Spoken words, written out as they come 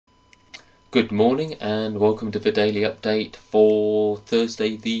Good morning and welcome to the daily update for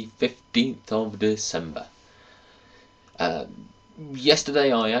Thursday the 15th of December.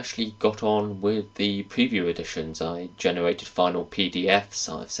 Yesterday I actually got on with the preview editions. I generated final PDFs,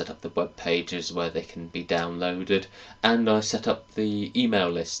 I've set up the web pages where they can be downloaded, and I set up the email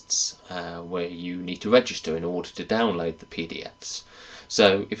lists where you need to register in order to download the PDFs.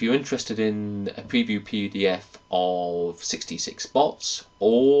 So if you're interested in a preview PDF of 66 bots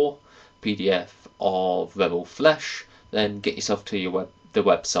or PDF of Rebel Flesh, then get yourself to the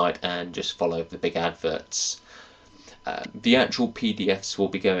website and just follow the big adverts. The actual PDFs will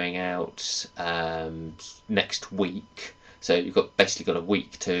be going out next week, so you've basically got a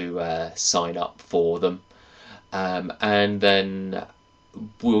week to sign up for them, and then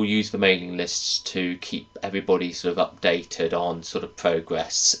we'll use the mailing lists to keep everybody sort of updated on sort of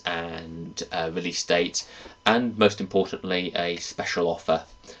progress and release dates, and most importantly a special offer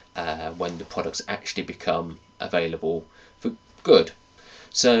when the products actually become available for good.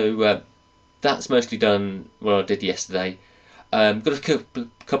 So that's mostly done what I did yesterday. Got a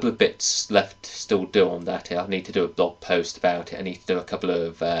couple of bits left to still do on that. I need to do a blog post about it. I need to do a couple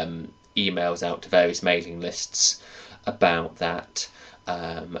of emails out to various mailing lists about that.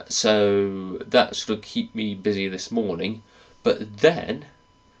 So that sort of keep me busy this morning. But then,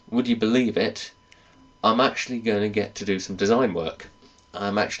 would you believe it, I'm actually going to get to do some design work.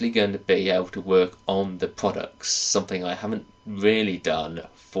 I'm actually going to be able to work on the products, something I haven't really done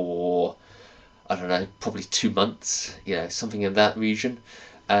for, I don't know, probably 2 months, something in that region.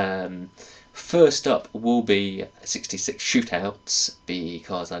 First up will be 66 shootouts,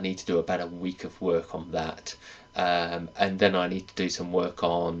 because I need to do about a week of work on that. And then I need to do some work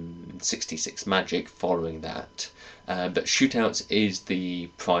on 66 Magic following that. But shootouts is the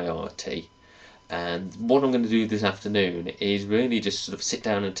priority. And what I'm going to do this afternoon is really just sort of sit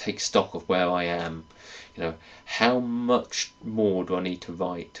down and take stock of where I am. How much more do I need to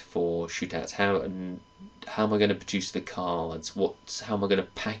write for shootouts? How am I going to produce the cards? How am I going to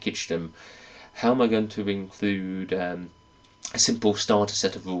package them? How am I going to include a simple starter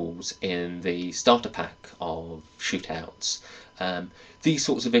set of rules in the starter pack of shootouts? These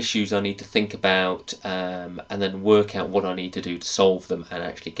sorts of issues I need to think about and then work out what I need to do to solve them and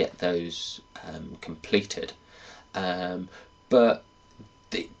actually get those completed. But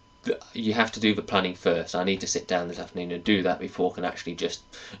you have to do the planning first. I need to sit down this afternoon and do that before I can actually just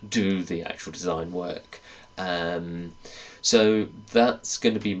do the actual design work. So that's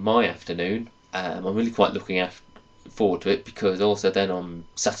going to be my afternoon. I'm really quite looking forward to it, because also then on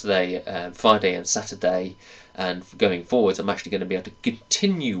Friday and Saturday and going forwards I'm actually going to be able to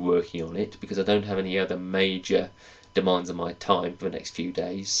continue working on it, because I don't have any other major demands on my time for the next few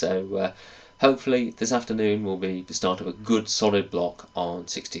days. So hopefully this afternoon will be the start of a good solid block on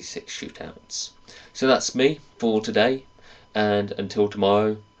 66 shootouts. So that's me for today, and until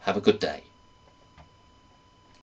tomorrow, have a good day.